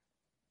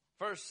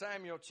1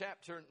 Samuel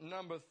chapter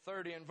number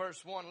 30 and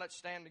verse 1. Let's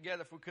stand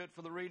together if we could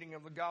for the reading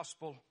of the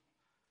gospel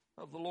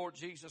of the Lord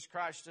Jesus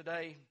Christ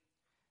today.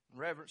 In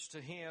reverence to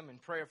Him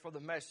and prayer for the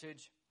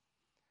message.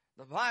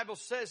 The Bible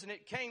says, and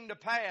it came to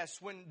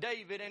pass when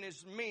David and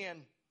his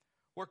men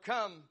were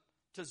come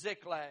to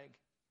Ziklag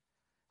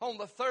on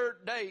the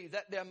third day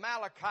that the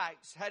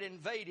Amalekites had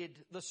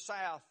invaded the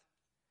south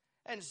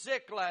and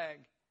Ziklag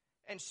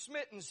and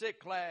smitten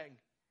Ziklag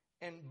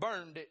and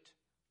burned it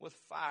with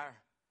fire.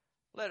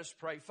 Let us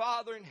pray.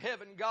 Father in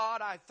heaven,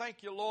 God, I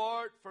thank you,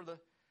 Lord, for the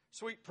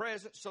sweet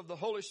presence of the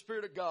Holy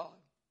Spirit of God.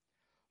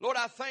 Lord,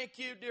 I thank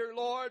you, dear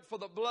Lord, for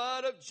the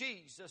blood of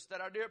Jesus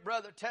that our dear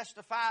brother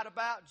testified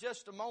about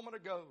just a moment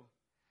ago.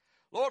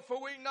 Lord,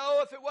 for we know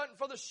if it wasn't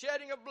for the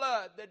shedding of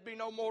blood, there'd be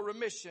no more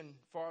remission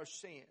for our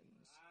sins.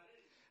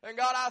 And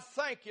God, I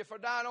thank you for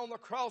dying on the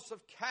cross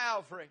of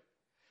Calvary,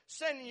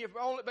 sending your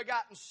only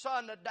begotten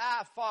Son to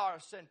die for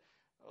us. And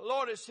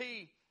Lord, as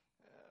He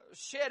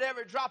shed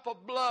every drop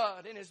of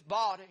blood in His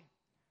body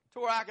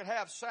to where I could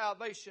have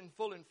salvation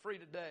full and free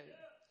today.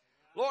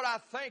 Lord, I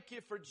thank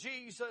you for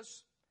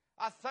Jesus.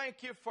 I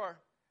thank you for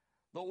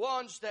the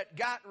ones that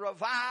got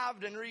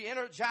revived and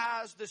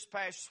re-energized this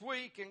past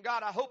week. And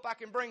God, I hope I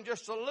can bring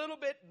just a little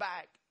bit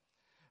back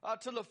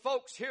to the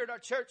folks here at our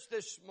church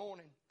this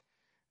morning.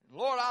 And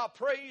Lord, I'll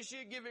praise you,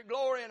 give you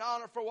glory and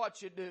honor for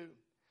what you do.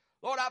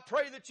 Lord, I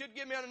pray that you'd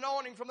give me an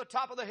anointing from the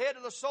top of the head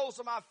to the soles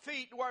of my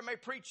feet where I may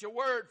preach your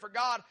word. For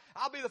God,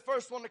 I'll be the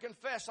first one to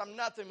confess I'm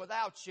nothing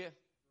without you.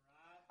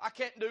 I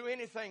can't do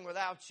anything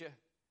without you.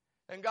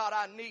 And God,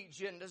 I need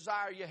you and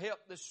desire your help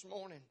this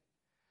morning.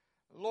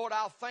 Lord,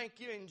 I'll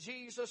thank you in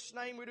Jesus'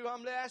 name. We do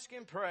humbly ask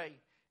and pray.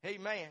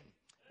 Amen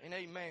and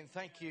amen.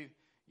 Thank you.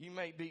 You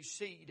may be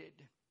seated.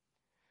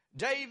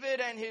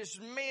 David and his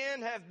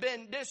men have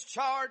been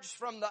discharged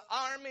from the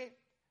army.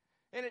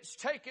 And it's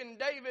taken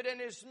David and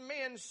his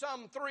men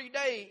some 3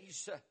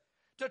 days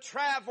to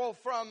travel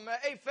from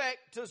Aphek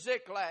to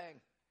Ziklag.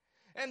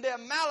 And the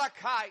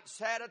Amalekites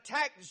had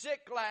attacked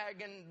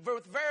Ziklag and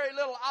with very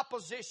little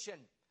opposition.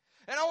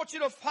 And I want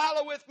you to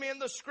follow with me in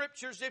the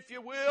scriptures, if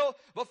you will,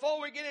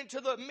 before we get into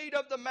the meat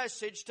of the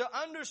message, to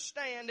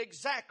understand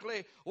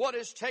exactly what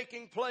is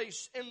taking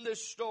place in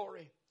this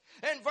story.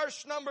 In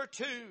verse number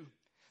 2,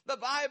 the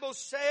Bible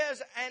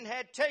says, and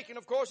had taken,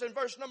 of course, in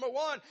verse number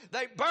 1,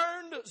 they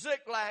burned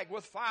Ziklag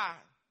with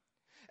fire,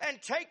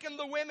 and taken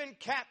the women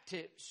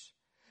captives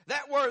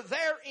that were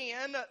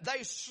therein,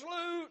 they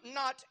slew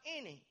not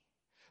any.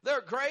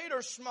 They're great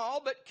or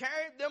small, but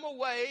carried them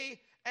away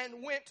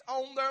and went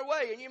on their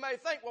way. And you may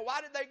think, well,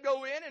 why did they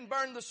go in and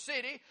burn the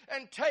city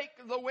and take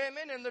the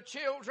women and the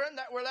children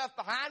that were left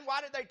behind?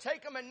 Why did they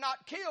take them and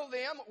not kill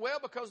them? Well,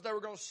 because they were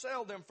going to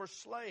sell them for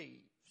slaves.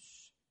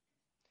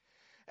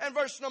 And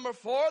verse number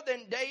 4,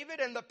 then David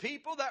and the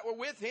people that were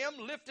with him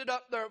lifted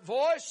up their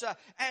voice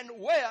and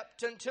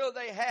wept until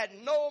they had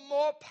no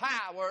more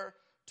power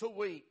to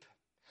weep.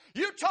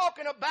 You're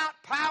talking about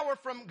power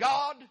from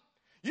God.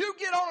 You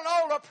get on an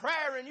altar of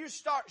prayer and you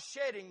start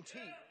shedding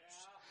tears.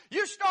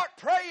 You start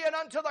praying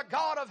unto the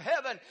God of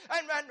heaven.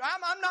 And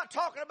I'm not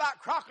talking about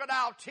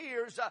crocodile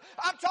tears.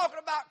 I'm talking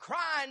about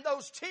crying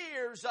those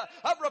tears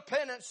of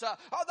repentance.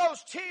 Or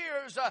those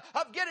tears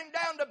of getting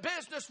down to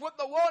business with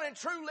the one and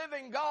true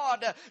living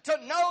God.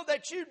 To know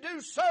that you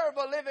do serve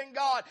a living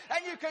God.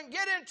 And you can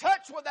get in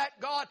touch with that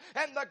God.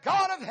 And the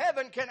God of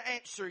heaven can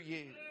answer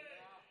you.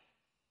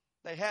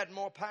 They had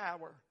more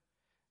power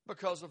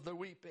because of the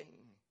weeping.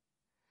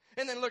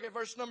 And then look at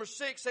verse number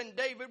 6. And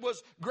David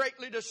was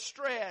greatly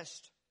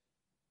distressed,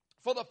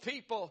 for the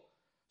people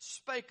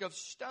spake of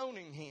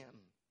stoning him,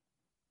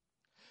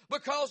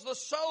 because the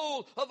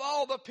soul of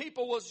all the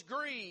people was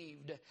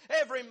grieved,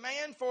 every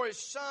man for his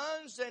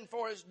sons and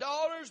for his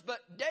daughters. But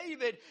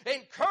David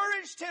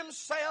encouraged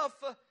himself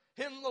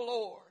in the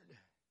Lord.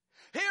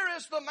 Here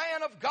is the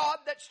man of God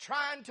that's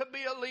trying to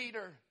be a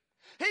leader.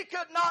 He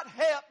could not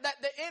help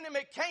that the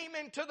enemy came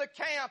into the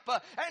camp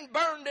and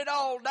burned it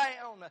all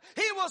down.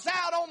 He was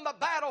out on the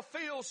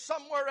battlefield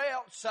somewhere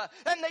else.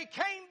 And they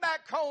came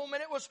back home,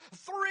 and it was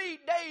 3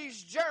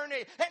 days'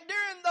 journey. And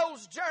during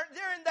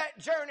that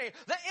journey,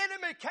 the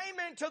enemy came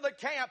into the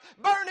camp,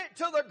 burned it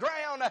to the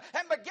ground,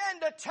 and began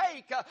to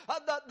take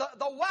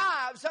the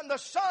wives and the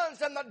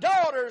sons and the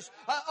daughters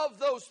of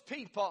those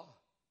people.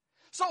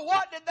 So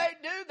what did they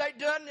do? They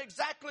done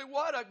exactly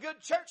what a good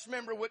church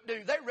member would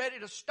do. They're ready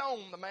to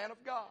stone the man of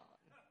God.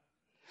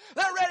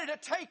 They're ready to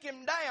take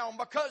him down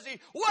because he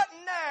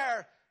wasn't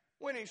there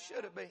when he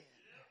should have been.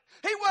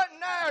 He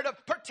wasn't there to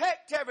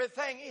protect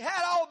everything. He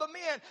had all the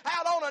men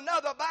out on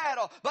another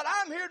battle. But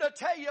I'm here to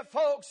tell you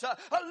folks,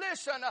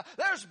 listen,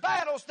 there's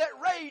battles that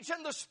rage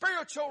in the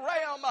spiritual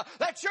realm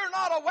that you're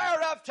not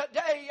aware of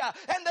today.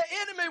 And the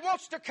enemy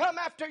wants to come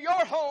after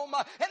your home.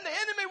 And the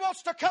enemy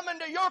wants to come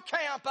into your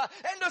camp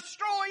and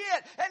destroy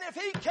it. And if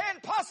he can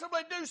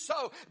possibly do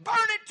so, burn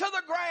it to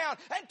the ground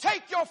and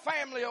take your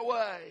family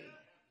away.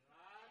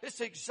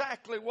 It's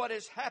exactly what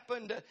has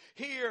happened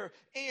here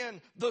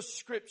in the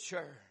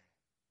scripture.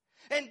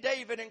 And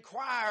David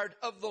inquired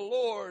of the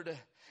Lord,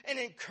 and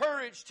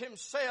encouraged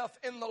himself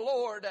in the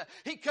Lord.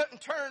 He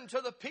couldn't turn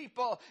to the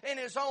people in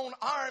his own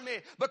army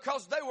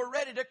because they were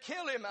ready to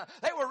kill him.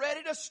 They were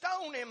ready to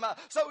stone him.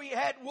 So he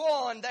had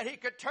one that he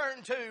could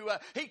turn to.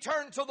 He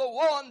turned to the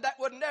one that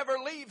would never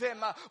leave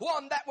him,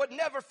 one that would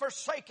never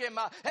forsake him,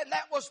 and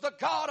that was the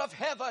God of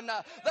heaven,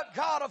 the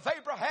God of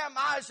Abraham,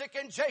 Isaac,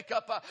 and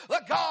Jacob,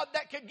 the God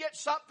that could get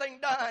something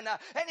done.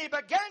 And he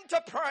began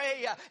to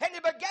pray, and he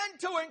began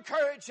to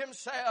encourage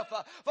himself.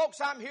 Folks,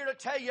 I'm here to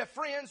tell you,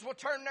 friends will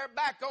turn their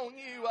back on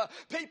you.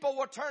 People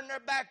will turn their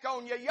back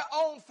on you. Your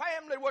own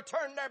family will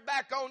turn their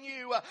back on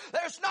you.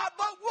 There's not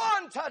but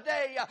one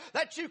today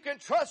that you can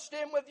trust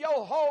him with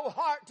your whole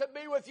heart to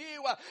be with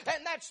you,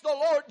 and that's the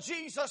Lord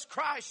Jesus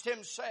Christ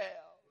himself.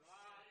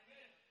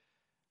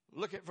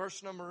 Look at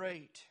verse number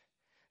 8.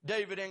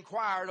 David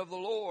inquired of the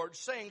Lord,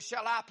 saying,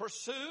 shall I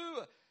pursue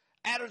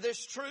after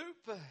this troop?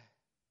 Did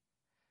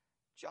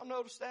y'all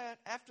notice that?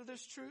 After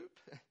this troop?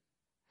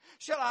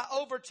 Shall I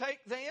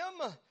overtake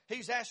them?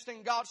 He's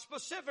asking God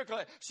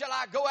specifically. Shall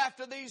I go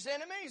after these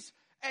enemies?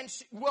 And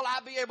will I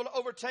be able to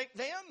overtake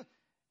them?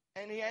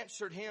 And he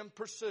answered him,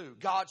 pursue.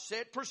 God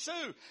said,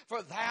 pursue,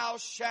 for thou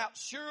shalt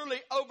surely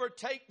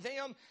overtake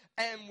them,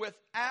 and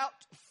without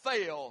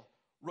fail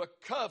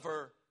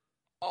recover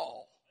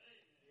all.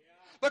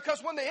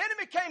 Because when the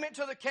enemy came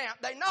into the camp,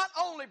 they not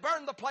only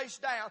burned the place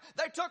down,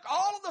 they took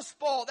all of the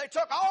spoil, they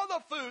took all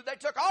the food, they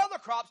took all the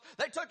crops,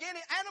 they took any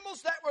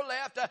animals that were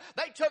left,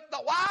 they took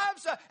the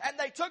wives, and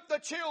they took the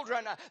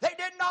children. They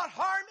did not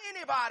harm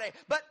anybody,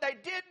 but they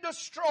did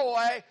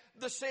destroy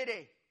the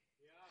city.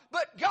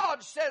 But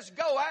God says,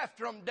 go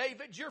after them,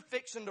 David. You're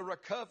fixing to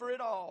recover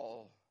it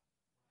all.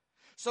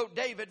 So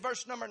David,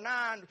 verse number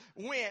 9,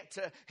 went.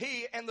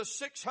 He and the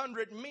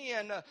 600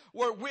 men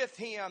were with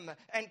him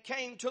and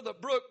came to the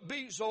brook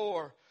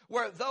Bezor,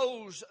 where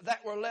those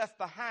that were left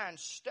behind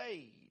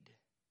stayed.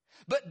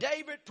 But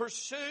David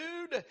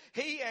pursued,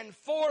 he and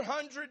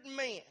 400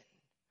 men.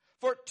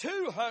 For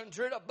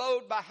 200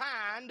 abode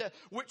behind,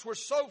 which were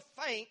so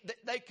faint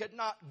that they could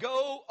not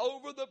go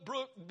over the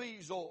brook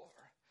Bezor.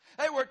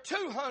 There were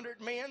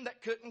 200 men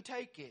that couldn't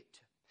take it.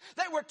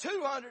 There were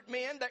 200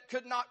 men that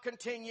could not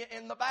continue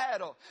in the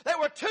battle. There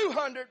were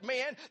 200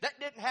 men that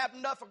didn't have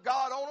enough of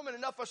God on them and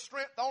enough of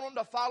strength on them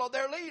to follow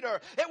their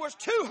leader. It was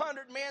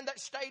 200 men that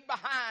stayed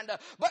behind.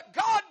 But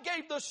God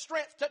gave the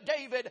strength to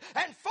David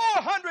and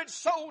 400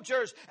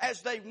 soldiers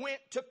as they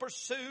went to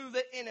pursue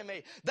the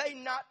enemy. They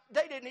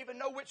didn't even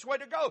know which way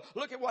to go.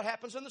 Look at what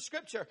happens in the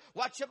scripture.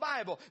 Watch your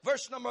Bible.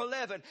 Verse number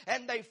 11.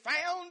 And they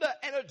found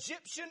an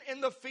Egyptian in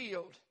the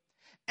field,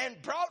 and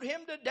brought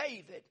him to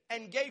David,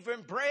 and gave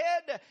him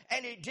bread,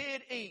 and he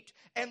did eat.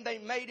 And they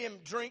made him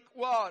drink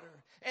water.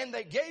 And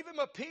they gave him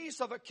a piece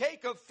of a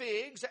cake of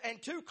figs,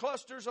 and 2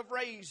 clusters of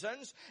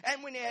raisins.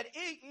 And when he had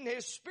eaten,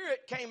 his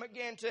spirit came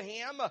again to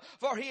him,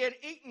 for he had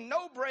eaten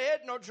no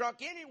bread, nor drunk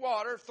any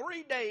water,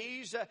 3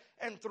 days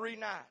and 3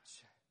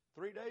 nights.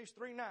 3 days,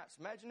 3 nights.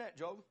 Imagine that,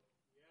 Job.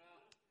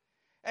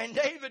 Yeah. And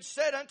David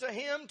said unto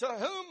him, to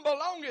whom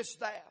belongest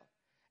thou?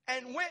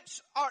 And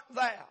whence art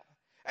thou?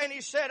 And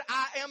he said,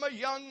 I am a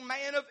young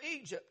man of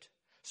Egypt,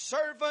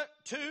 servant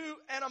to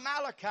an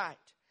Amalekite.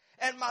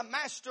 And my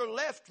master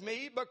left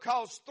me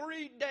because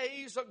 3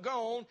 days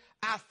ago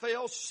I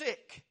fell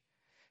sick.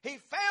 He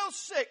fell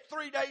sick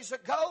 3 days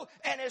ago,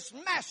 and his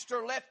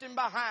master left him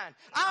behind.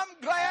 I'm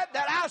glad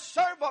that I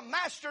serve a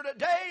master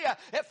today.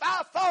 If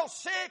I fall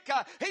sick,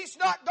 he's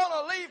not going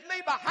to leave me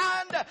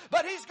behind,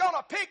 but he's going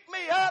to pick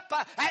me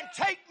up and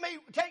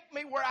take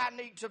me where I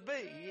need to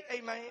be.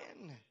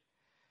 Amen.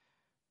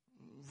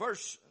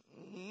 Verse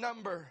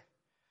number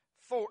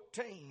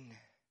 14.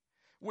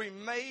 We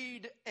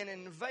made an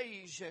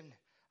invasion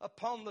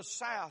upon the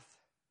south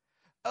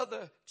of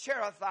the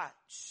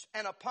Cherethites,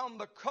 and upon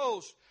the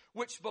coast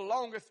which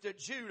belongeth to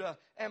Judah,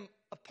 and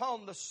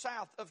upon the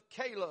south of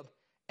Caleb,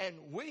 and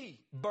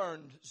we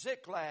burned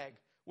Ziklag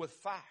with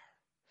fire.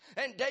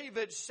 And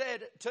David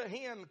said to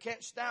him,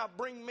 canst thou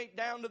bring me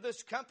down to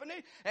this company?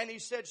 And he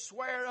said,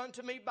 swear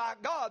unto me by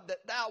God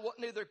that thou wilt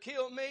neither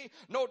kill me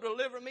nor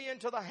deliver me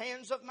into the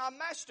hands of my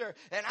master,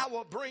 and I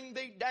will bring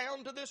thee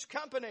down to this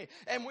company.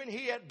 And when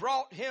he had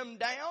brought him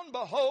down,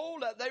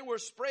 behold, they were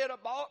spread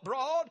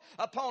abroad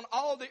upon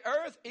all the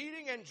earth,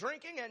 eating and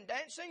drinking and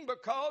dancing,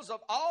 because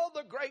of all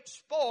the great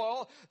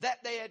spoil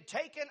that they had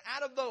taken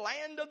out of the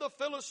land of the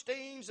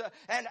Philistines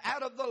and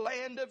out of the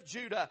land of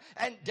Judah.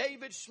 And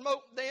David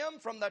smote them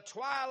from the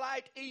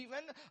twilight even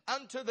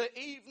unto the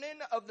evening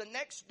of the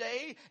next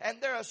day,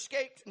 and there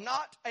escaped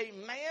not a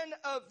man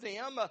of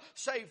them,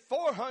 save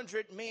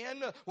 400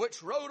 men,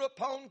 which rode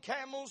upon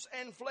camels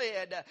and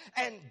fled.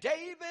 And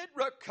David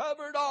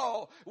recovered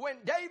all. When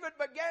David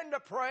began to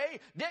pray,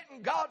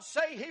 didn't God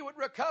say he would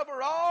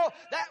recover all?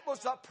 That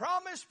was a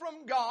promise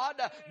from God.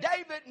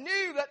 David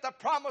knew that the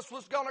promise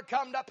was going to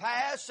come to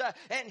pass,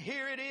 and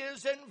here it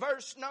is in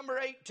verse number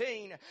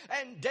 18.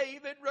 And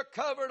David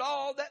recovered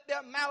all that the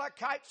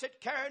Amalekites had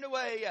carried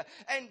away.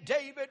 And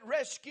David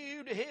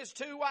rescued his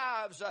 2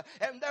 wives,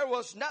 and there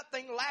was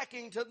nothing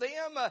lacking to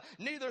them,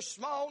 neither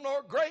small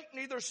nor great,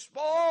 neither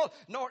spoil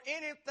nor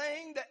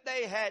anything that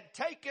they had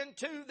taken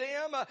to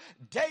them.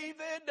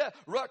 David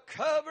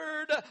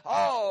recovered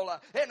all.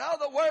 In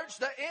other words,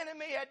 the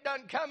enemy had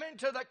done come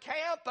into the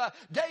camp.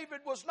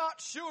 David was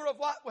not sure of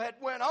what had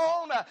went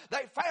on.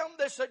 They found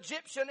this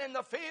Egyptian in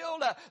the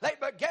field. They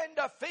began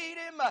to feed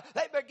him.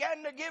 They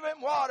began to give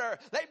him water.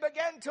 They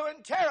began to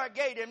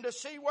interrogate him to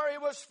see where he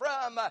was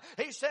from.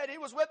 He said he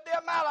was with the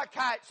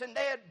Amalekites and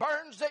they had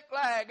burned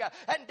Ziklag.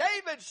 And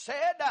David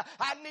said,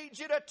 I need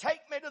you to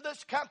take me to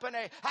this company.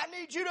 I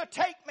need you to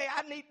take me.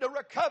 I need to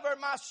recover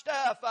my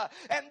stuff.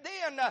 And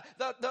then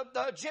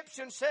the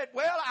Egyptian said,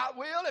 well, I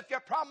will if you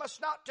promise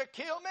not to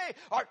kill me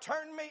or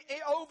turn me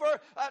over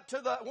to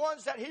the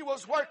ones that he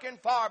was working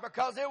for,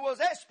 because it was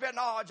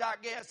espionage, I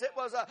guess. It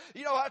was a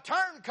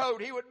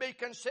turncoat he would be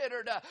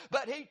considered.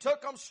 But he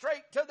took them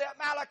straight to the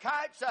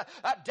Amalekites.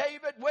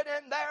 David went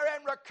in there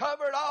and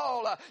recovered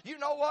all. You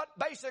know what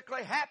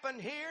basically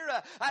happened here?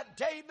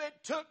 David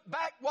took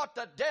back what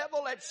the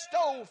devil had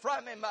stole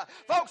from him.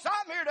 Folks,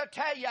 I'm here to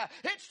tell you,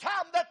 it's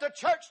time that the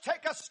church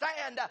take a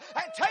stand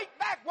and take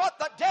back what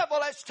the devil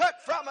has took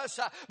from us,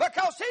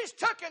 because he's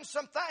taken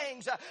some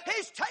things.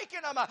 He's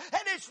taken them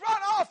and he's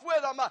run off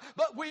with them.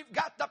 But we've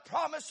got the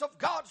promise of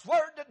God's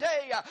word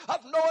today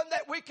of knowing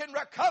that we can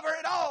recover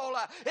it all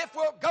if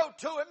we'll go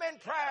to him in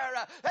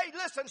prayer. Hey,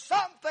 listen,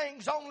 some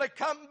things only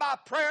come by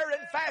prayer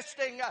and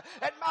fasting.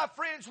 And my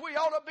friends, we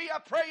ought to be a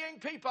praying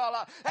people,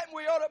 and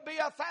we ought to be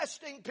a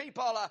fasting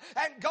people,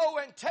 and go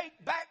and take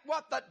back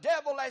what the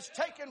devil has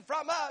taken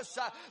from us.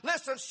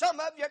 Listen, some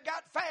of you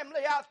got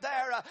family out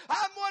there.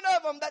 I'm one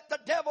of them that the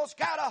devil's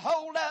got a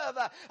hold of.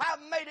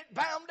 I've made it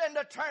bound and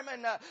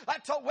determined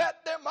to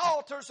wet them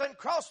altars in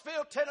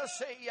Crossville,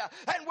 Tennessee,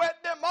 and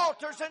wet them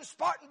altars in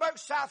Spartanburg,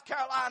 South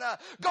Carolina,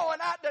 going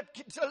out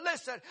to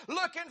listen,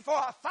 looking for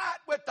a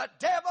fight with the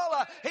devil.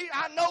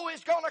 I know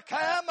he's going to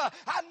come.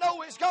 I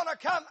know he's going to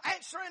come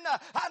answering.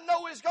 I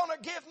know he's going to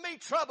give me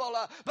trouble.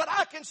 But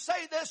I can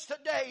say this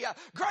today,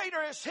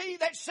 greater is he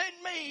that's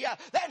in me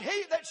than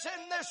he that's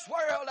in this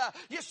world.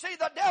 You see,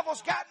 the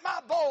devil's got my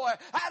boy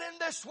out in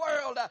this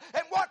world.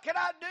 And what can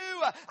I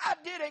do? I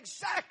did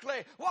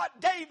exactly what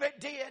David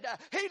did.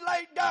 He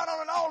laid down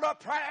on an altar of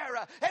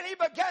prayer and he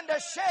began to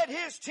shed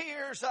his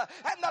tears,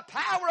 and the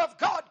power of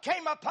God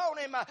came upon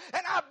him.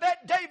 And I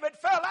bet David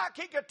felt like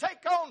he could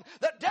take on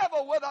the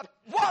devil with a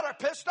water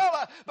pistol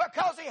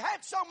because he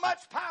had so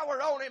much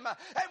power on him.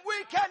 And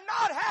we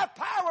cannot have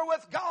power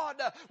with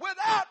God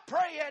without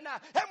praying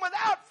and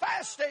without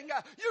fasting.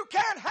 You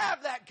can't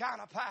have that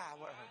kind of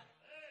power.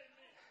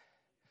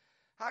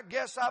 I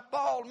guess I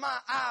bawled my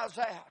eyes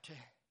out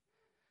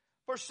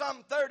for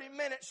some 30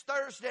 minutes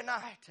Thursday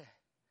night,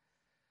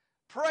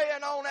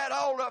 praying on that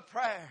altar of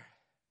prayer.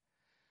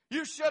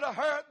 You should have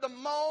heard the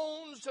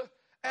moans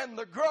and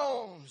the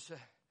groans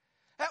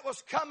that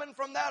was coming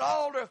from that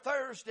altar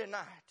Thursday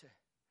night.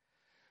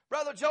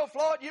 Brother Joe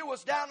Floyd, you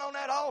was down on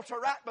that altar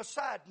right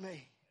beside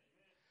me.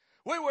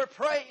 We were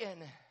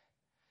praying.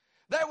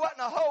 There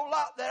wasn't a whole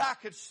lot that I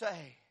could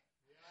say.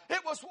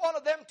 It was one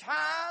of them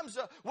times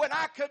when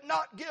I could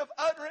not give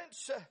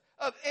utterance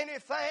of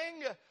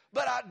anything,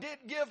 but I did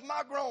give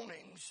my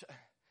groanings.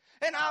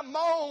 And I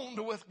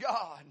moaned with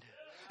God.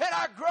 And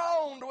I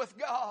groaned with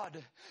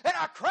God. And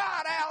I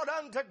cried out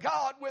unto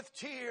God with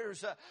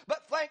tears.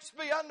 But thanks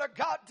be unto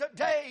God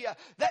today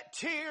that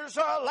tears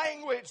are a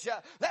language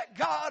that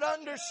God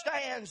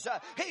understands.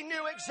 He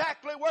knew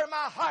exactly where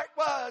my heart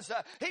was.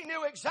 He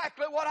knew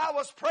exactly what I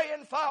was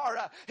praying for.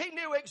 He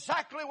knew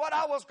exactly what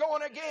I was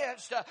going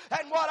against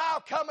and what I'll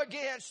come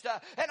against.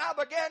 And I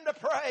began to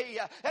pray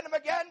and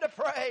began to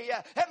pray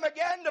and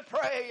began to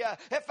pray.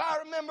 If I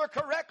remember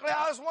correctly,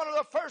 I was one of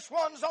the first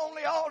ones on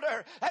the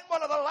altar and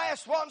one of the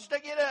last ones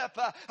to get up.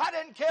 I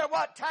didn't care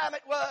what time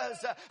it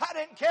was. I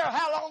didn't care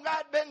how long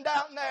I'd been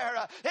down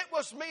there. It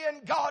was me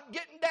and God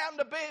getting down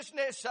to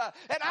business.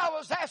 And I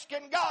was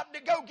asking God to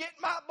go get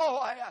my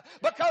boy.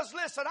 Because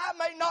listen, I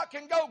may not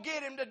can go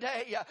get him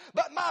today,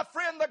 but my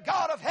friend, the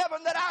God of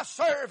heaven that I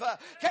serve,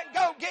 can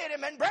go get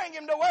him and bring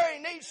him to where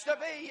he needs to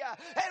be.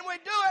 And we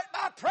do it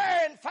by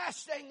prayer and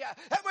fasting.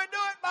 And we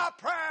do it by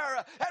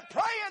prayer and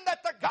praying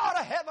that the God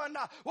of heaven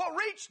will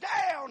reach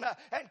down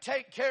and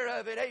take care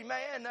of it.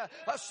 Amen.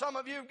 Some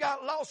of you've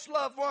got lost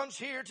loved ones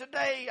here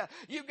today.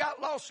 You've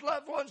got lost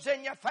loved ones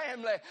in your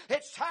family.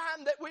 It's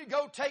time that we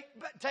go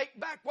take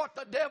back what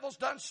the devil's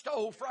done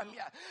stole from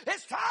you.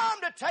 It's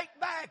time to take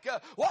back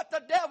what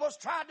the devil's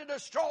tried to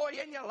destroy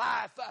in your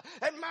life.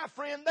 And my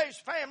friend, there's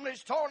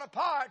families torn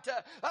apart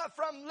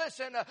from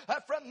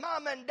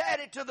mom and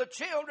daddy to the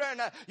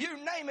children. You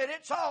name it,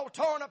 it's all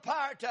torn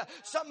apart.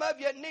 Some of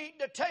you need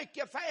to take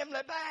your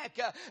family back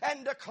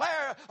and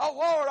declare a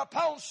war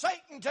upon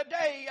Satan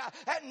today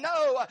and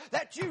know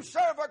that you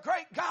serve a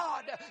great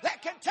God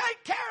that can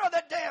take care of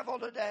the devil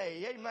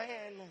today.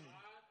 Amen.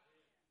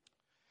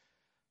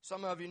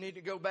 Some of you need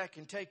to go back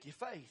and take your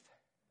faith.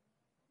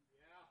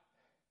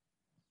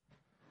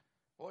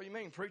 What do you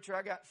mean, preacher?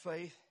 I got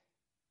faith.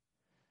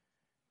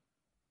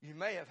 You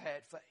may have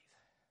had faith.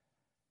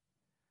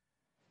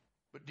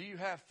 But do you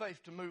have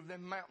faith to move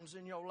them mountains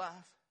in your life?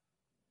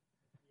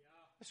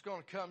 It's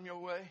going to come your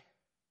way.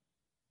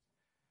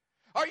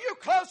 Are you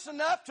close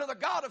enough to the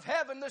God of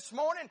heaven this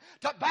morning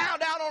to bow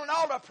down on an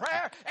altar of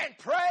prayer and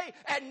pray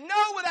and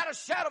know without a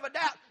shadow of a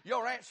doubt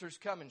your answer is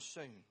coming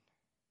soon?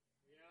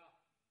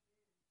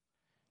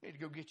 You need to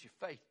go get your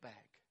faith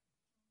back.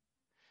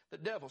 The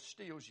devil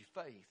steals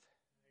your faith.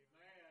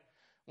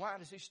 Why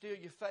does he steal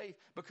your faith?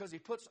 Because he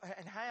puts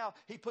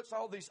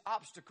all these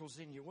obstacles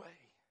in your way.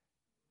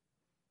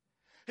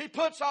 He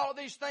puts all of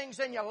these things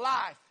in your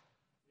life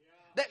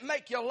that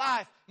make your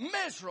life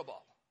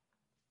miserable.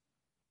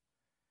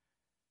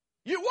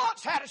 You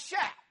once had a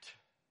shout.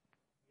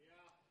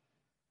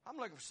 I'm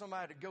looking for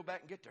somebody to go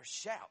back and get their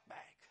shout back.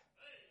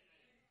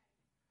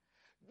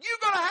 You're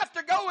going to have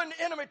to go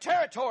into enemy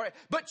territory,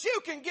 but you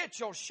can get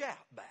your shout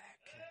back.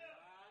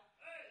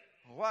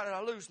 Why did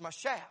I lose my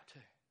shout?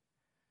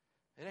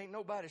 It ain't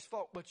nobody's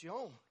fault but your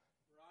own.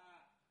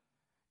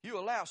 You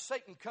allow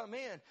Satan come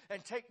in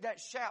and take that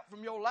shout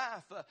from your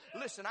life.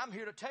 Listen, I'm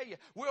here to tell you,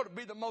 we're to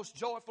be the most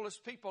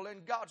joyfulest people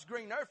in God's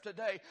green earth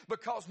today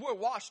because we're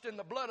washed in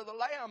the blood of the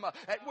Lamb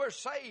and we're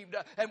saved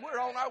and we're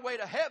on our way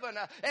to heaven.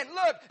 And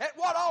look at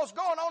what all's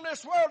going on in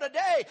this world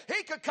today.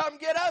 He could come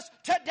get us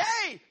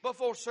today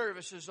before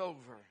service is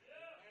over.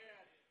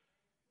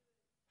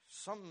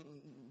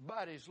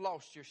 Somebody's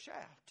lost your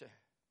shout.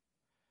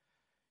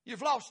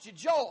 You've lost your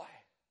joy.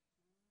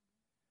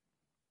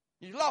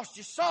 You've lost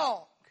your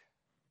song.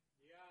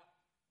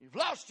 You've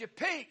lost your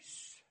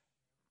peace.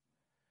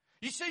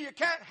 You see, you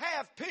can't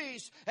have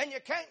peace and you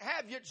can't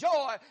have your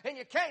joy and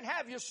you can't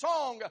have your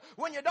song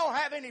when you don't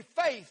have any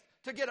faith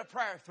to get a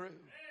prayer through.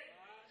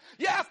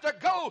 You have to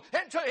go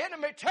into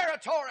enemy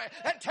territory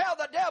and tell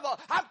the devil,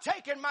 I'm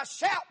taking my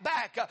shout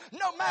back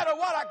no matter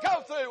what I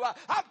go through.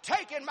 I'm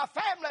taking my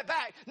family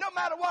back no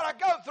matter what I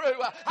go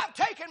through. I'm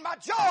taking my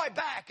joy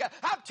back.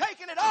 I'm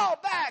taking it all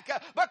back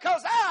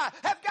because I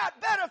have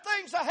got better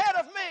things ahead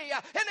of me.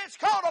 And it's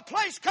called a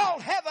place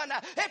called heaven.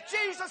 If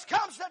Jesus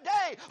comes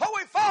today or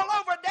we fall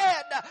over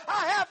dead,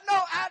 I have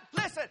no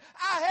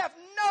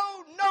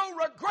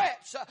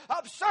regrets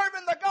of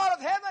serving the God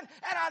of heaven.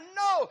 And I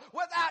know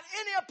without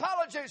any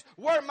apologies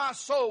where my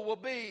soul will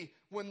be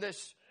when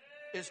this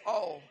is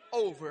all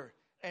over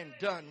and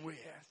done with.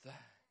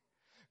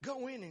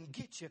 Go in and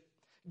get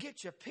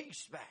your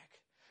peace back,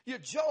 your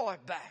joy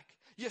back,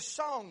 your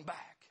song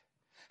back.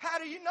 How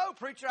do you know,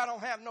 preacher, I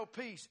don't have no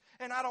peace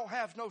and I don't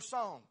have no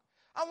song?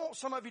 I want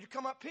some of you to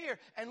come up here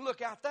and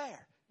look out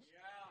there.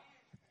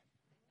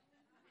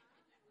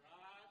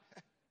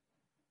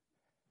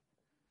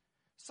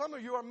 Some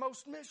of you are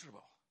most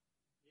miserable.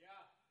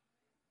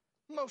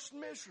 Most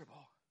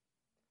miserable.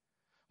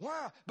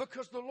 Why?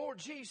 Because the Lord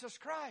Jesus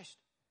Christ,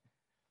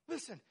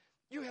 listen,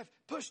 you have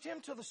pushed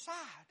him to the side.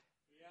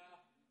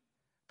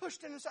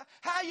 Pushed him aside.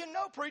 How do you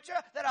know, preacher,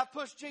 that I've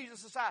pushed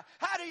Jesus aside?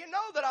 How do you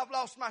know that I've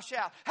lost my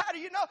shout? How do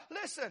you know?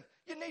 Listen,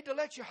 you need to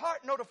let your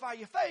heart notify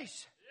your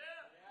face.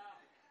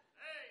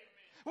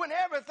 When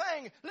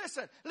everything,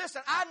 listen,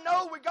 I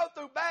know we go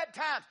through bad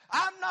times.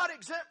 I'm not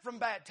exempt from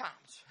bad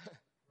times.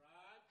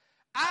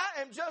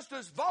 I am just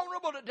as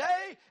vulnerable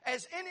today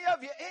as any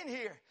of you in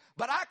here.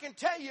 But I can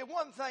tell you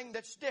one thing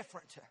that's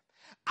different.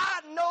 I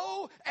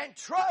know and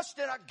trust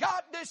in a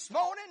God this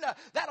morning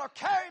that'll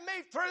carry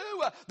me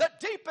through the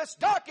deepest,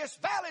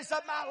 darkest valleys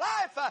of my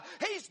life.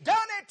 He's done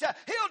it.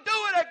 He'll do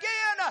it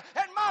again.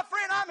 And my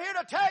friend, I'm here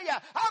to tell you,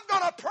 I'm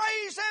going to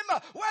praise him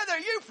whether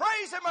you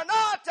praise him or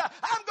not.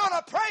 I'm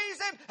going to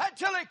praise him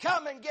until he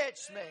come and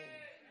gets me.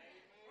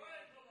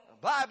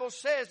 The Bible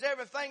says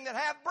everything that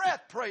hath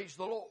breath, praise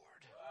the Lord.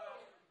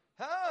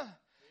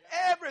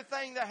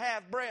 Everything that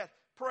hath breath,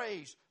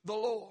 praise the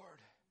Lord.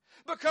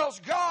 Because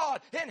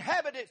God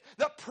inhabited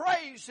the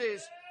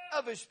praises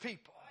of his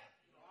people.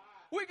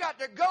 We got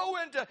to go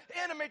into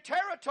enemy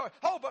territory.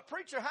 Oh, but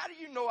preacher, how do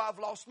you know I've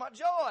lost my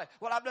joy?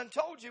 Well, I've done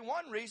told you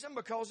one reason,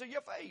 because of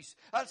your face.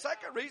 A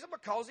second reason,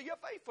 because of your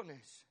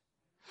faithfulness.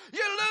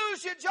 You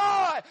lose your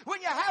joy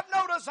when you have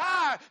no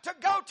desire to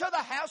go to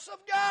the house of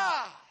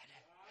God.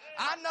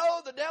 I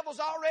know the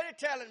devil's already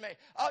telling me,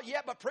 oh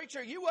yeah, but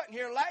preacher, you wasn't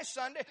here last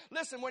Sunday.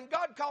 Listen, when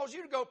God calls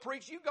you to go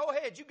preach, you go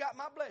ahead. You got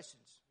my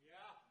blessings.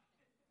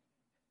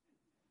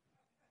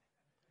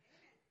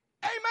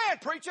 Yeah. Amen,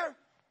 preacher.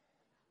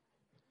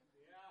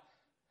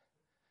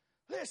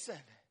 Yeah.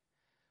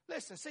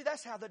 Listen, see,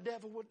 that's how the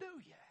devil will do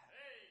you.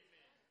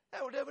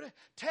 That will do.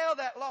 Tell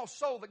that lost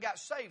soul that got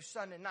saved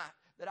Sunday night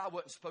that I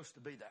wasn't supposed to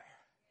be there.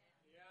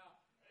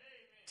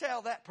 Yeah.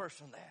 Tell that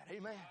person that.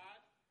 Amen.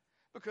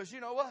 Because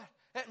you know what?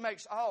 It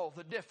makes all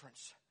the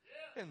difference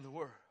in the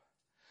world.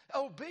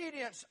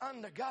 Obedience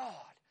unto God.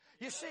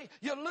 You see,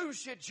 you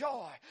lose your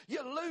joy.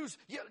 You lose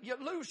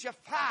your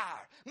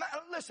fire. Now,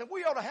 listen,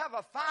 we ought to have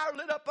a fire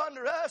lit up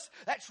under us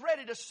that's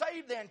ready to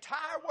save the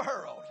entire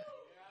world.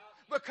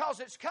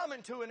 Because it's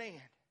coming to an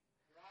end.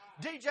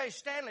 DJ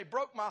Stanley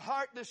broke my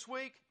heart this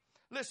week.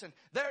 Listen,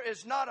 there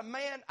is not a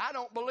man, I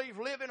don't believe,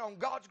 living on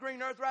God's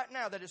green earth right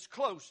now that is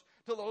close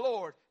to the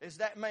Lord as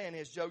that man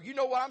is, Joe. You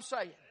know what I'm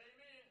saying?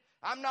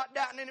 I'm not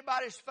doubting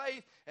anybody's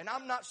faith, and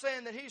I'm not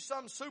saying that he's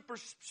some super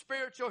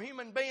spiritual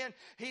human being.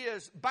 He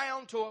is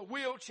bound to a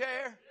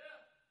wheelchair.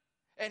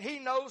 And he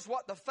knows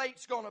what the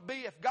fate's going to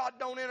be. If God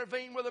don't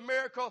intervene with a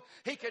miracle,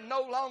 he can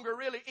no longer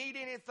really eat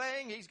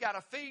anything. He's got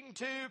a feeding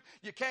tube.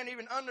 You can't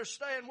even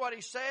understand what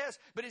he says.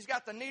 But he's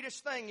got the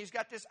neatest thing. He's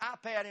got this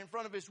iPad in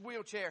front of his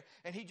wheelchair.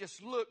 And he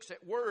just looks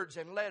at words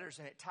and letters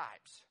and it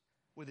types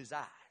with his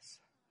eyes.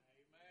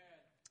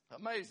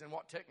 Amen. Amazing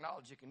what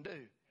technology can do.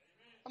 Amen.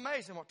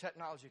 Amazing what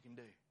technology can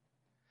do.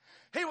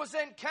 He was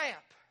in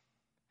camp.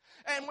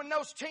 And when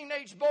those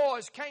teenage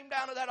boys came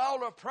down to that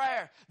altar of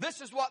prayer,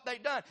 this is what they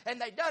done. And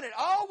they done it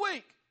all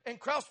week in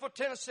Crossville,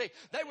 Tennessee.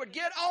 They would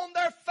get on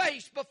their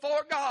face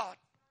before God.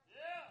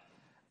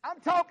 Yeah.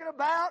 I'm talking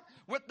about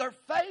with their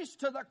face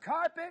to the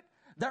carpet,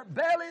 their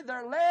belly,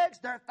 their legs,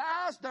 their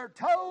thighs, their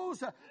toes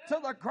to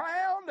the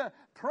ground,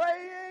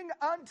 praying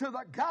unto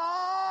the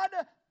God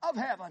of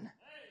heaven.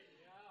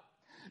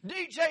 Hey, yeah.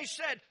 DJ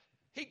said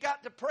he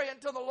got to praying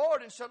to the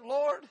Lord and said,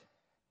 Lord,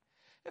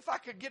 if I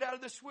could get out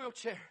of this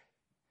wheelchair,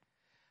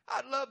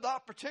 I'd love the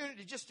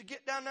opportunity just to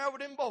get down there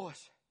with them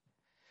boys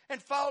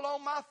and fall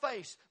on my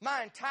face,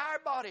 my entire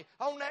body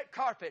on that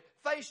carpet,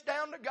 face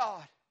down to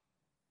God.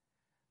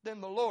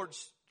 Then the Lord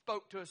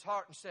spoke to his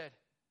heart and said,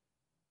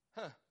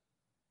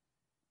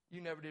 you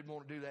never did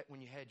want to do that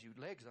when you had your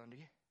legs under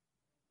you.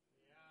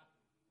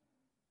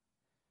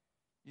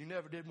 You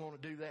never did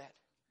want to do that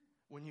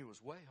when you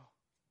was well.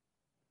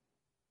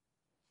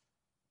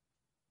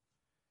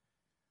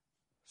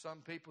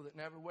 Some people that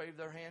never waved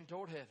their hand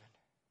toward heaven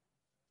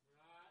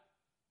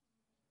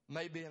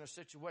may be in a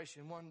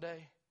situation one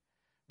day,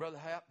 Brother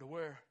Hap, to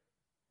where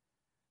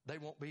they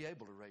won't be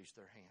able to raise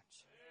their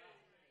hands.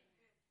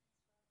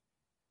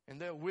 And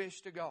they'll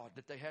wish to God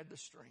that they had the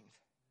strength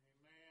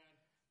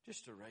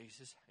just to raise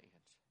his hands.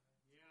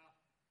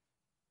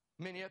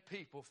 Many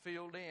people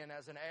filled in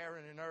as an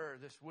Aaron and Ur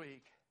this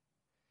week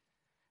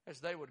as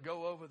they would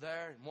go over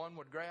there and one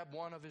would grab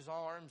one of his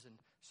arms and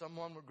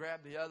someone would grab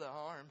the other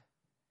arm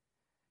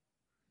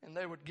and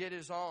they would get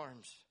his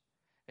arms.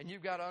 And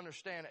you've got to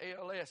understand,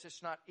 ALS,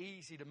 it's not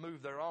easy to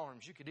move their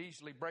arms. You could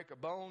easily break a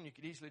bone. You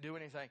could easily do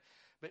anything.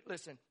 But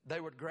listen,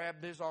 they would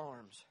grab his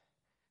arms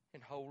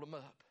and hold them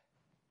up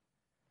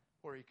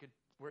where he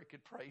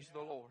could praise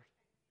the Lord.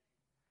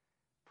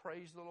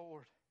 Praise the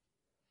Lord.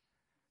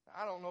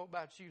 I don't know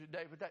about you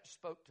today, but that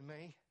spoke to me.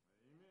 Amen.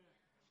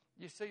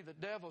 You see, the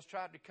devil's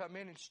tried to come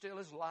in and steal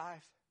his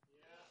life.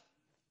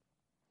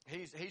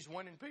 Yeah. He's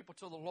winning people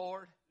to the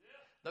Lord.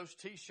 Those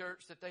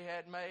T-shirts that they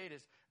had made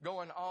is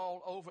going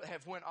all over,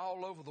 have went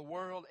all over the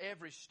world.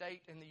 Every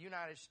state in the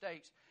United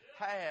States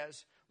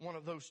has one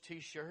of those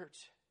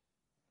T-shirts.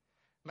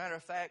 Matter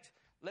of fact,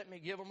 let me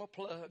give them a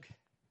plug.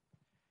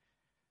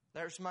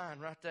 There's mine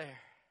right there.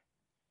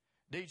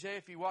 DJ,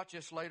 if you watch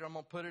this later, I'm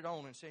going to put it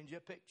on and send you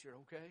a picture,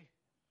 okay?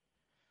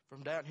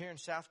 From down here in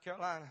South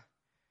Carolina.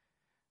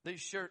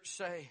 These shirts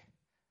say,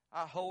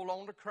 I hold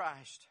on to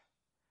Christ,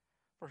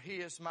 for he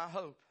is my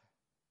hope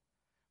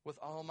with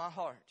all my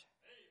heart.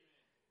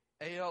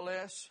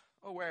 ALS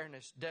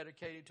awareness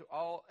dedicated to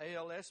all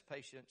ALS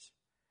patients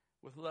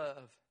with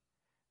love,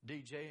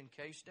 DJ and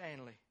Kay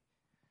Stanley.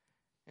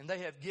 And they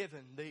have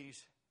given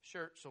these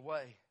shirts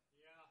away.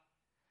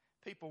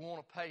 Yeah. People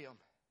want to pay them.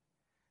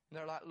 And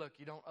they're like, look,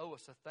 you don't owe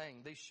us a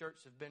thing. These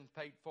shirts have been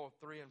paid for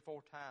 3 and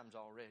 4 times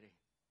already.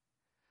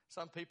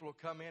 Some people will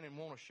come in and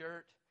want a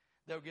shirt.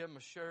 They'll give them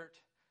a shirt.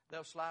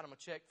 They'll slide them a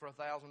check for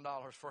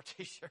 $1,000 for a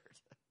T-shirt.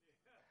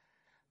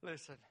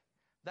 Listen,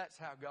 that's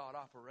how God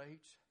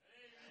operates.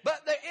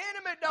 But the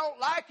enemy don't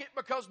like it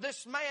because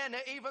this man,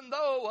 even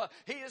though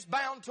he is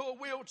bound to a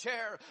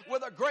wheelchair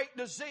with a great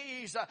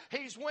disease,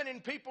 he's winning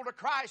people to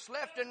Christ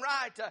left and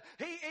right.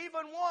 He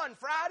even won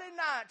Friday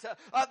night.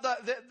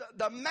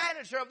 The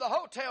manager of the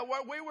hotel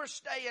where we were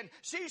staying,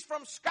 she's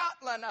from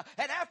Scotland.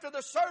 And after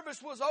the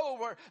service was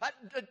over,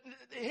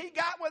 he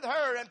got with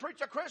her and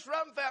Preacher Chris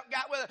Rumfeld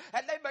got with her.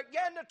 And they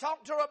began to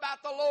talk to her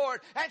about the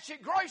Lord. And she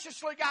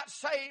graciously got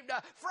saved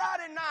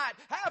Friday night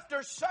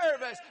after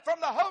service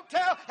from the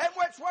hotel in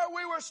which where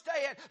we were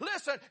staying.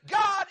 Listen,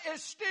 God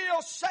is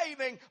still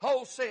saving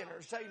whole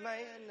sinners.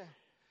 Amen.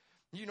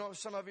 You know,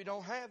 some of you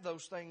don't have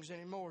those things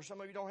anymore.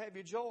 Some of you don't have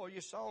your joy,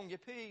 your song, your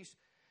peace.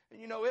 And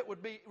you know, it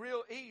would be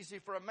real easy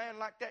for a man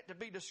like that to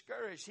be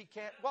discouraged. He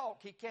can't walk.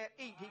 He can't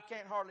eat. He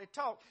can't hardly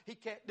talk. He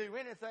can't do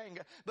anything.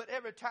 But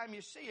every time you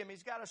see him,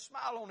 he's got a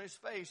smile on his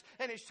face.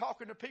 And he's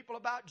talking to people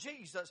about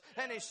Jesus.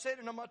 And he's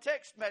sending them a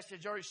text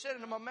message or he's sending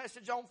them a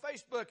message on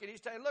Facebook. And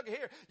he's saying, look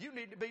here, you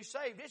need to be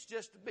saved. It's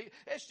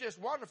just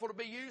wonderful to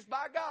be used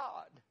by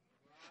God.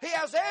 He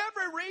has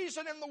every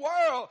reason in the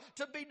world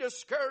to be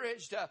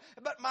discouraged.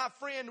 But my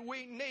friend,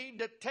 we need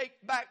to take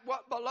back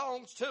what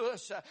belongs to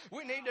us.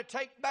 We need to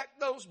take back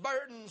those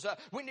burdens.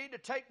 We need to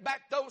take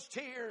back those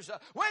tears.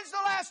 When's the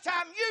last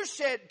time you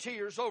shed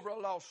tears over a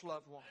lost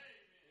loved one?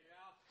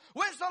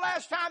 When's the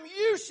last time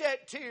you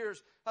shed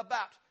tears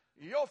about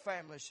your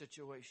family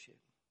situation?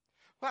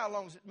 How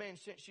long has it been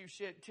since you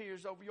shed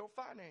tears over your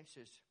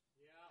finances?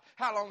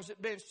 How long has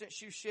it been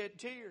since you shed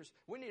tears?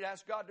 We need to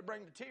ask God to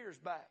bring the tears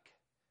back.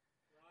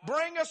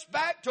 Bring us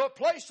back to a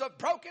place of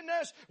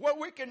brokenness where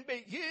we can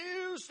be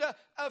used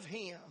of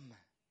Him.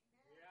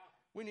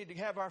 We need to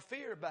have our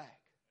fear back.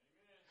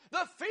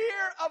 The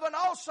fear of an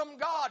awesome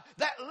God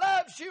that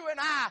loves you and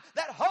I,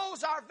 that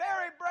holds our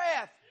very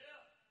breath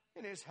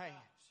in His hands.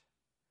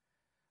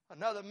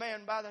 Another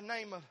man by the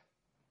name of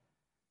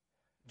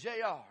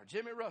J.R.,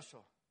 Jimmy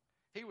Russell.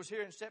 He was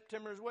here in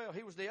September as well.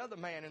 He was the other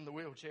man in the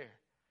wheelchair.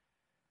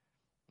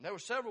 And there were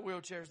several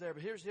wheelchairs there,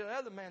 but here's the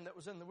other man that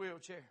was in the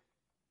wheelchair.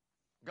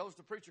 Goes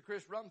to preacher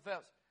Chris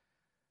Rumfeld's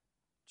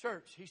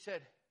church. He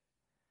said,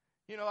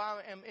 you know,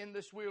 I am in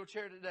this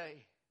wheelchair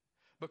today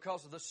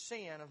because of the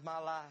sin of my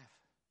life.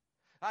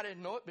 I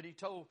didn't know it, but he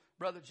told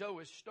Brother Joe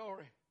his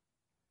story.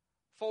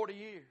 40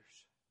 years.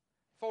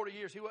 40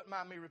 years. He wouldn't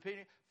mind me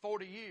repeating.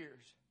 40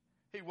 years.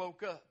 He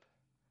woke up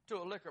to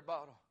a liquor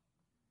bottle.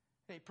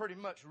 And he pretty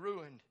much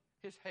ruined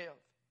his health.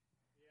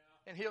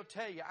 Yeah. And he'll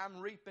tell you,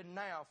 I'm reaping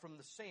now from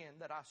the sin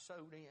that I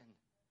sowed in.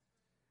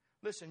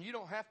 Listen, you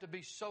don't have to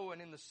be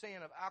sowing in the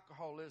sin of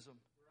alcoholism.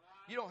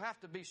 You don't have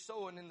to be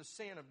sowing in the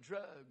sin of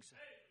drugs.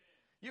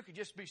 You could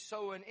just be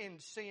sowing in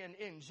sin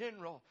in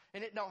general.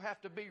 And it don't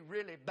have to be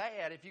really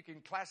bad if you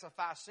can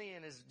classify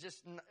sin as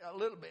just a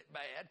little bit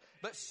bad.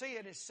 But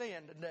sin is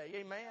sin today.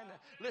 Amen?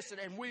 Listen,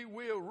 and we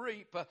will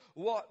reap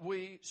what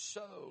we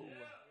sow.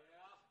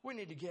 We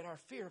need to get our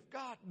fear of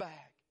God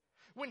back.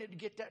 We need to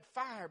get that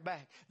fire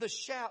back, the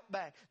shout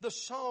back, the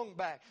song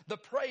back, the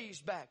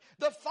praise back,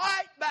 the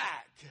fight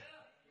back.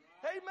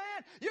 Amen.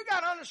 You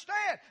got to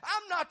understand,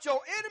 I'm not your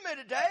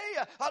enemy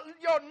today.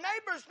 Your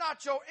neighbor's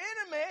not your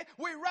enemy.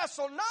 We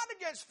wrestle not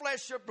against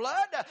flesh or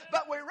blood,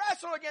 but we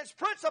wrestle against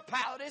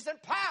principalities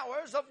and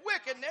powers of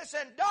wickedness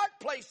in dark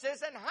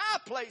places and high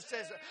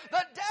places.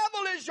 The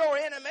devil is your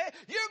enemy.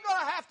 You're going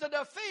to have to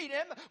defeat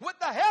him. With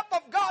the help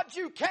of God,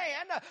 you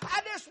can.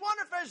 I just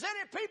wonder if there's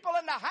any people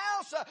in the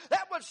house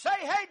that would say,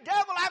 hey,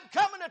 devil, I'm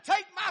coming to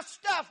take my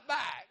stuff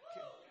back.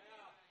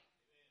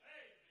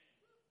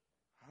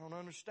 I don't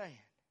understand.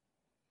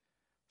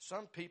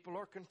 Some people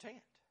are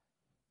content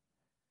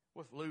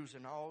with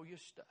losing all your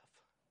stuff.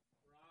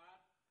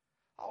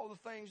 Right. All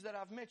the things that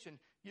I've mentioned,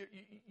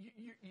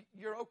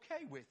 you're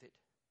okay with it.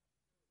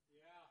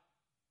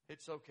 Yeah.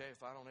 It's okay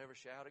if I don't ever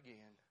shout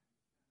again.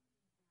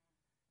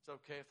 It's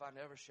okay if I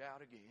never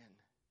shout again.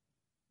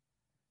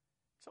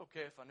 It's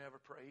okay if I never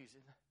praise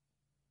Him.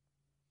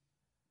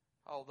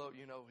 Although,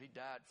 you know, He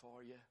died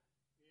for you.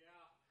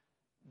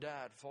 Yeah.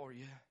 Died for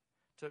you.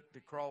 Took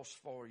the cross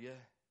for you.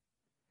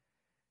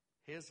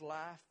 His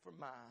life for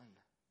mine.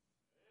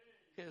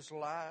 His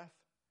life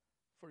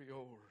for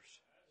yours.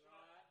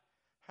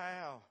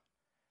 How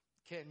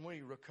can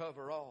we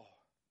recover all?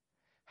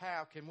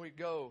 How can we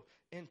go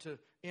into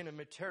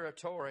enemy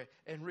territory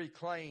and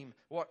reclaim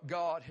what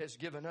God has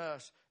given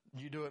us?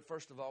 You do it,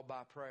 first of all,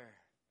 by prayer.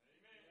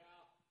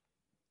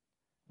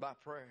 By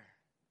prayer.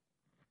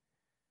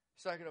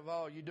 Second of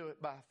all, you do it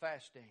by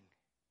fasting.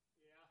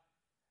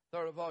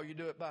 Third of all, you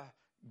do it by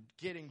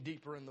getting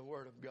deeper in the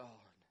Word of God.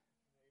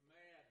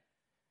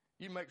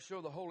 You make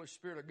sure the Holy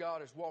Spirit of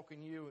God is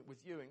walking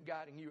with you and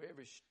guiding you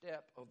every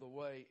step of the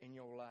way in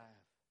your life.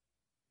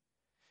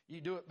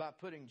 You do it by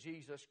putting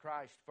Jesus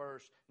Christ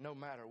first no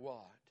matter what.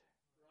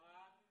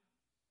 Right.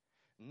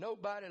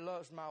 Nobody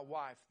loves my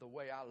wife the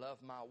way I love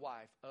my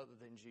wife other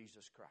than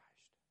Jesus Christ.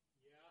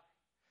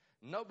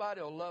 Yeah. Nobody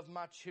will love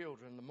my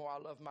children the more I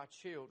love my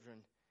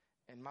children.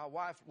 And my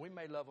wife, we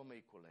may love them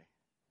equally.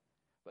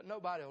 But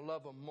nobody will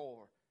love them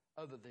more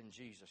other than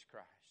Jesus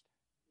Christ.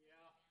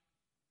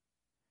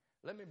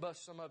 Let me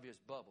bust some of his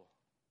bubble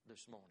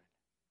this morning.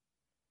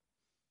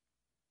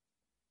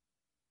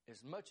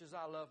 As much as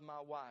I love my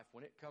wife,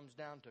 when it comes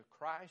down to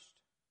Christ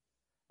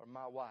or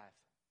my wife,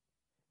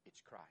 it's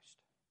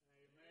Christ.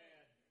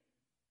 Amen.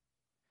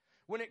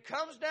 When it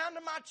comes down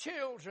to my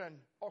children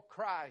or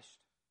Christ,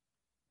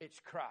 it's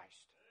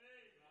Christ.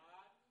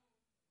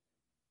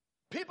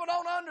 People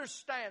don't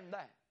understand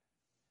that.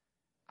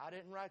 I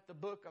didn't write the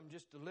book. I'm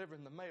just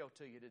delivering the mail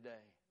to you today.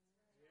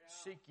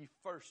 Yeah. Seek ye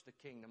first the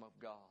kingdom of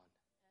God.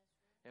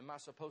 Am I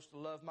supposed to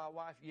love my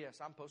wife? Yes,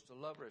 I'm supposed to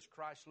love her as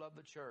Christ loved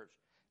the church.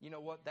 You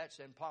know what? That's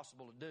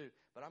impossible to do,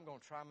 but I'm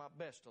going to try my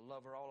best to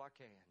love her all I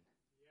can.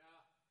 Yeah.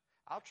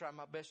 I'll try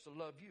my best to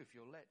love you if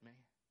you'll let me.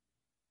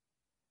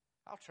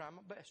 I'll try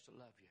my best to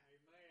love you.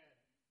 Amen.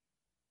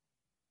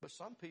 But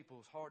some people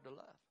it's hard to love.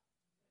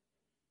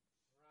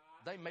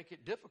 Right. They make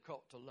it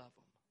difficult to love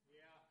them.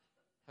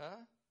 Yeah. Huh?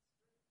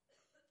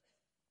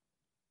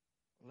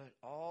 Let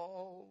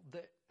all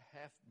that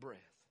hath breath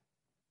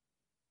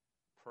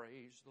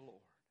praise the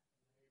Lord.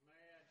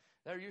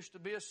 Amen. There used to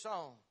be a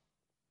song,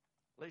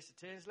 Lisa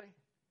Tinsley.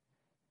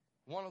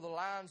 One of the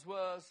lines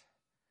was,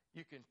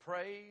 you can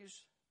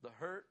praise the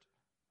hurt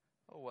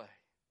away.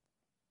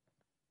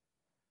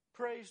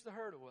 Praise the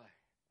hurt away.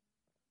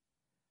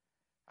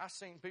 I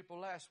seen people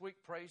last week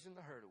praising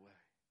the hurt away.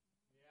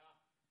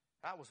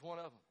 Yeah. I was one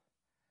of them.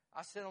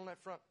 I sat on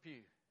that front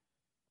pew.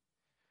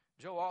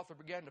 Joe Arthur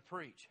began to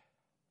preach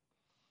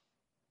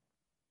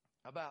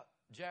about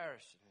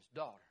Jairus and his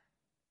daughter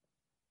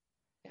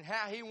and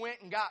how he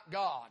went and got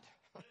God.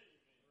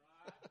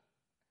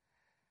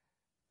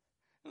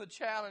 The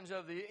challenge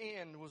of the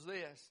end was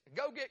this: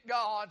 go get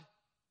God.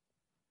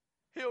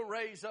 He'll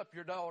raise up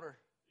your daughter.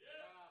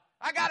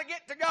 Yeah. I got to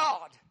get to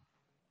God.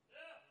 Yeah.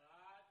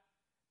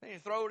 Then you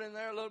throw it in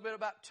there a little bit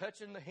about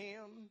touching the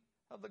hem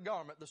of the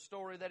garment, the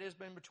story that has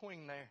been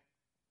between there.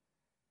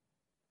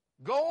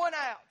 Going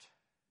out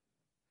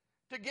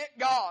to get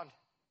God.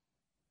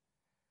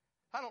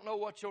 I don't know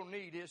what your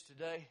need is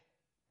today,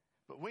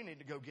 but we need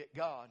to go get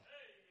God.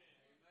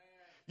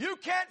 Amen. You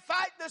can't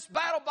fight this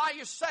battle by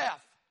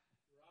yourself.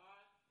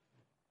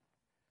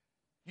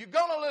 You're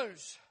going to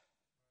lose.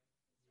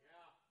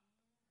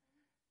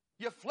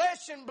 Your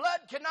flesh and blood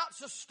cannot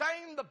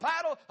sustain the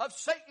battle of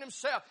Satan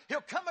himself.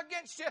 He'll come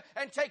against you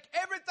and take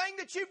everything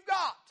that you've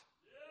got.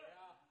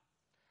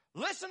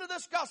 Yeah. Listen to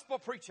this gospel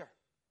preacher.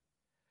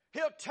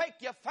 He'll take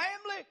your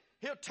family.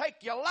 He'll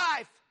take your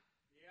life.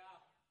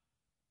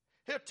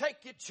 Yeah. He'll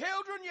take your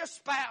children, your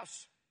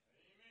spouse.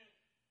 Amen.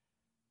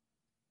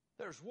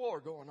 There's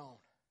war going on.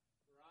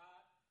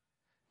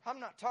 Right. I'm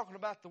not talking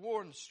about the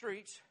war in the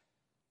streets.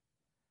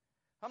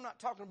 I'm not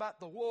talking about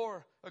the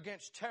war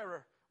against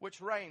terror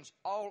which reigns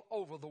all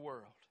over the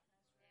world.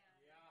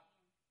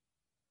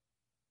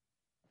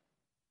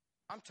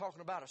 I'm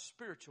talking about a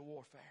spiritual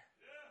warfare.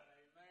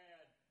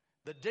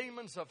 The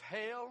demons of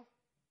hell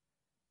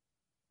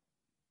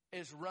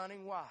is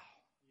running wild.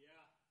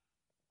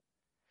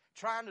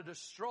 Trying to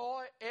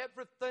destroy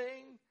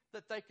everything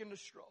that they can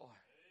destroy.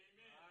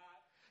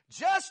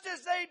 Just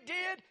as they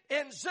did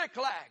in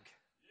Ziklag.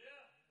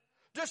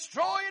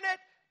 Destroying it,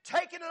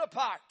 taking it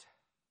apart.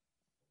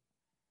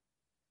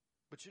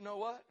 But you know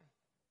what?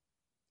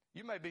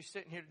 You may be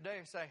sitting here today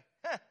and say,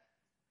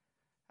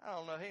 I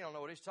don't know. He don't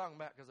know what he's talking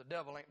about because the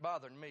devil ain't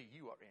bothering me.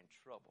 You are in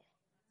trouble.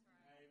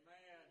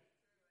 Amen.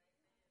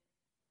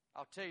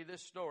 I'll tell you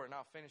this story and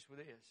I'll finish with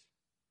this.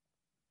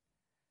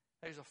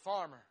 There's a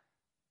farmer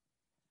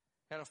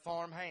and a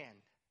farm hand.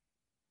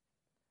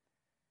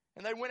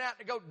 And they went out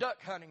to go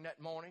duck hunting that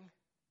morning.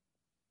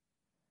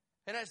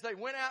 And as they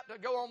went out to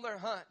go on their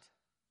hunt,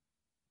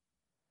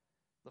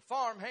 the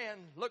farm hand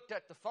looked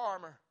at the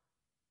farmer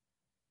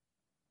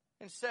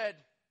and said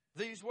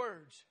these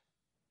words.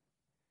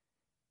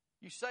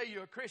 You say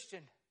you're a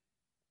Christian,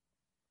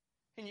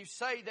 and you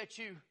say that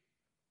you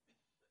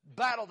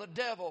battle the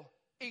devil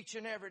each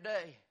and every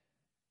day.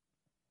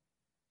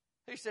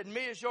 He said,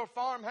 me as your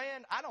farm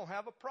hand, I don't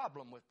have a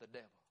problem with the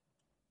devil.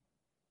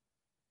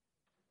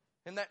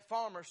 And that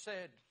farmer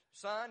said,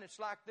 son, it's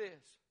like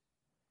this.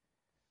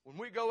 When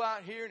we go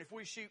out here and if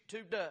we shoot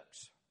 2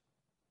 ducks,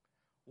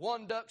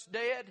 one duck's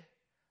dead,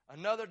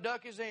 another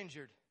duck is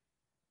injured.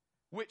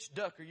 Which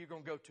duck are you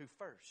going to go to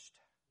first?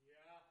 Yeah.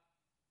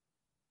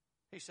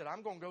 He said,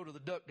 I'm going to go to the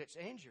duck that's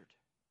injured.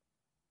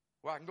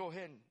 Well, I can go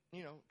ahead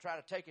and, try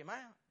to take him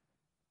out.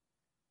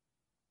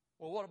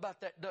 Well, what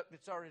about that duck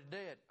that's already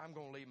dead? I'm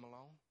going to leave him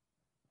alone.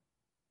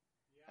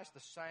 Yeah. That's the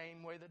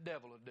same way the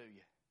devil will do you.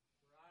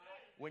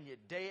 Right. When you're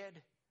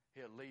dead,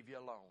 he'll leave you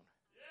alone.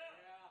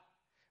 Yeah.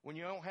 When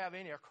you don't have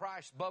any of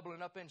Christ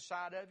bubbling up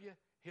inside of you,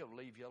 he'll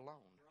leave you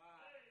alone.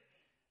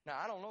 Right. Now,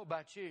 I don't know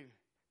about you.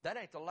 That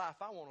ain't the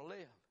life I want to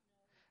live.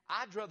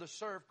 I'd rather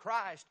serve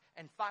Christ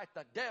and fight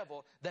the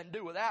devil than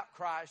do without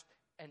Christ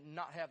and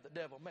not have the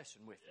devil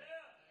messing with me. Yeah.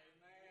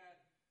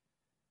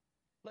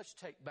 Let's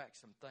take back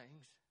some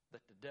things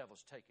that the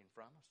devil's taken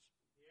from us.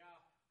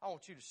 Yeah. I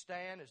want you to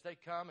stand as they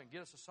come and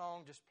get us a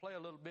song. Just play a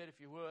little bit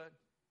if you would.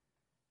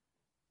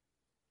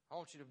 I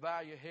want you to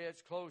bow your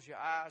heads, close your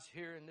eyes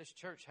here in this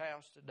church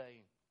house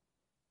today.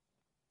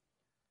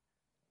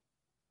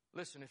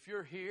 Listen, if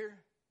you're here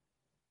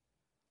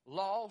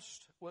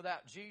lost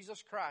without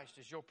Jesus Christ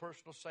as your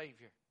personal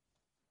Savior,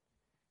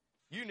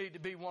 you need to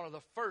be one of the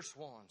first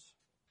ones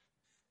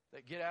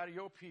that get out of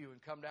your pew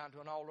and come down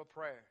to an altar of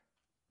prayer.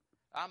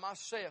 I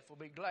myself will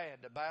be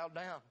glad to bow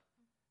down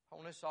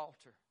on this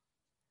altar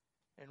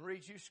and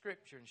read you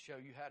Scripture and show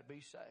you how to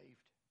be saved.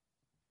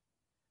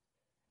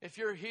 If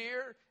you're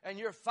here and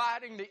you're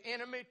fighting the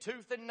enemy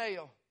tooth and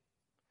nail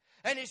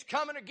and he's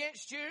coming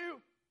against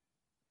you,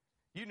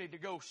 you need to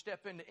go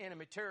step into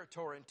enemy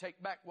territory and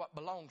take back what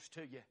belongs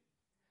to you.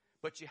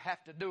 But you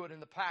have to do it in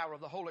the power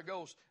of the Holy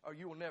Ghost or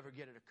you will never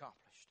get it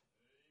accomplished.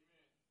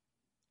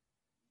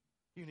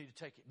 Amen. You need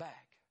to take it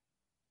back.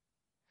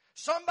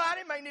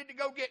 Somebody may need to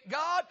go get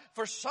God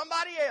for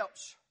somebody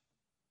else.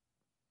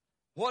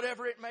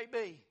 Whatever it may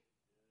be.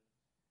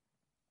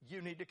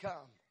 You need to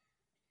come.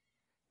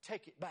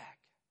 Take it back.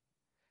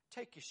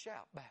 Take your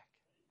shout back.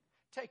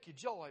 Take your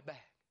joy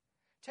back.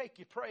 Take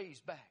your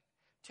praise back.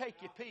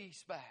 Take your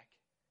peace back.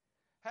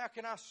 How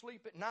can I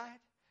sleep at night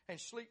and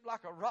sleep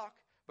like a rock?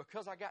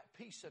 Because I got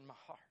peace in my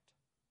heart.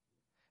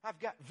 I've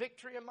got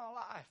victory in my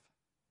life.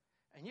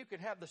 And you can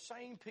have the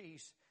same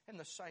peace and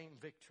the same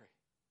victory.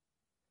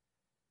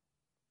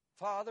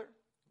 Father,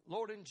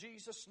 Lord, in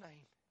Jesus'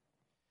 name,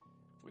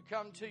 we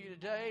come to you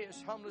today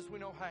as humble as we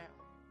know how.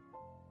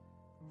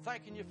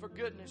 Thanking you for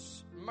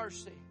goodness,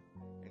 mercy,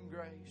 and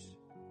grace.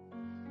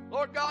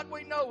 Lord God,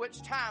 we know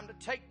it's time to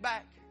take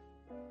back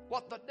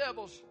what the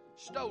devil's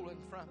stolen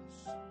from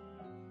us.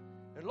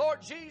 And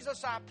Lord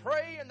Jesus, I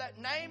pray in that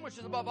name which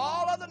is above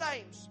all other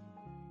names,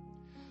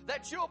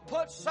 that you'll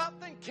put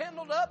something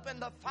kindled up in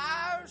the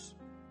fires,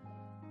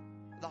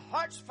 the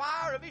heart's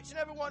fire of each and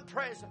every one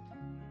present.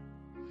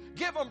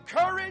 Give them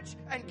courage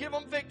and give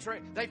them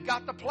victory. They've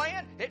got the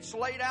plan. It's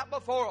laid out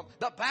before them.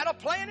 The battle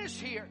plan is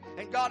here.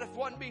 And God, if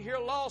one be here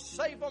lost,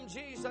 save them,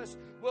 Jesus.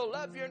 We'll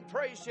love you and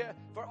praise you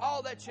for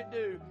all that you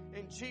do.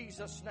 In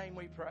Jesus' name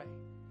we pray.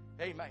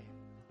 Amen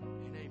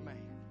and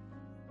amen.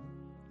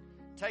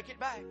 Take it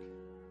back.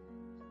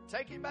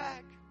 Take it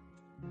back.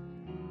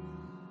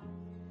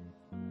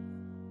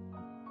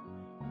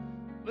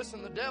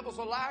 Listen, the devil's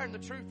a liar and the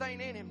truth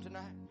ain't in him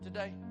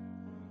today.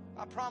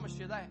 I promise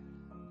you that.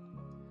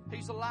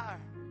 He's a liar.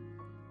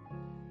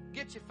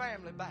 Get your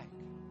family back.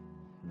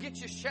 Get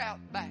your shout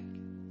back.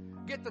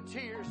 Get the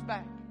tears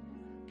back.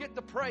 Get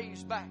the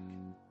praise back.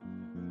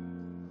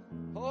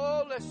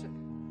 Oh, listen.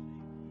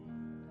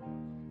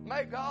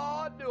 May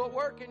God do a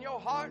work in your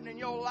heart and in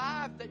your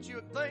life that you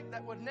would think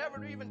that would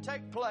never even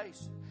take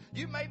place.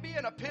 You may be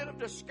in a pit of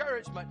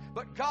discouragement,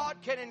 but God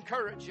can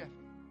encourage you.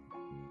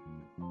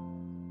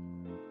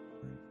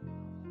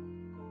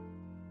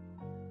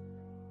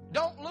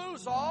 Don't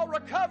lose all,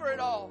 recover it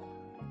all.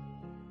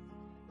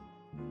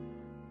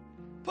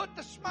 Put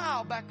the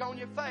smile back on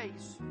your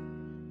face.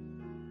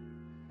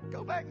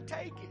 Go back and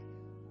take it.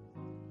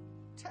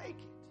 Take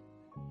it.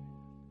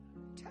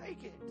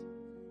 Take it.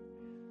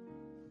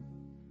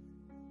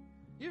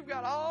 You've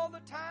got all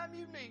the time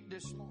you need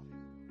this morning.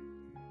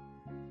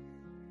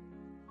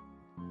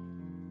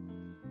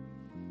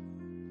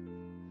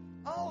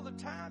 All the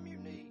time you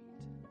need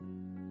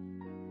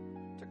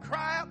to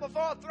cry out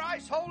before a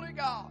thrice holy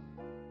God.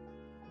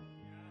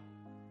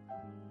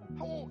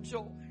 I want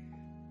joy.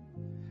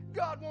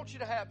 God wants you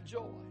to have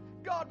joy.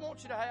 God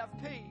wants you to have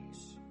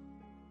peace.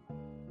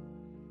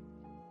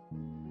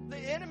 The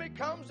enemy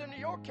comes into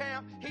your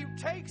camp. He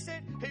takes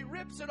it. He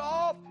rips it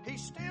off. He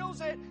steals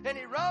it. And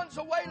he runs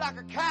away like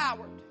a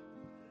coward.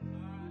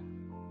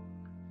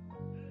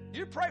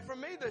 You pray for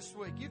me this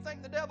week. You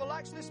think the devil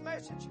likes this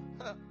message?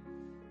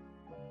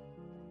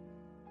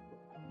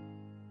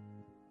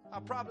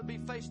 I'll probably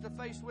be face to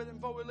face with him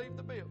before we leave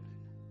the building.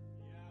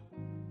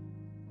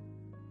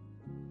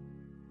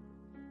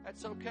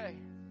 That's okay.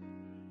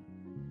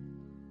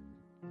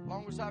 As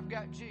long as I've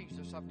got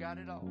Jesus, I've got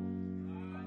it all.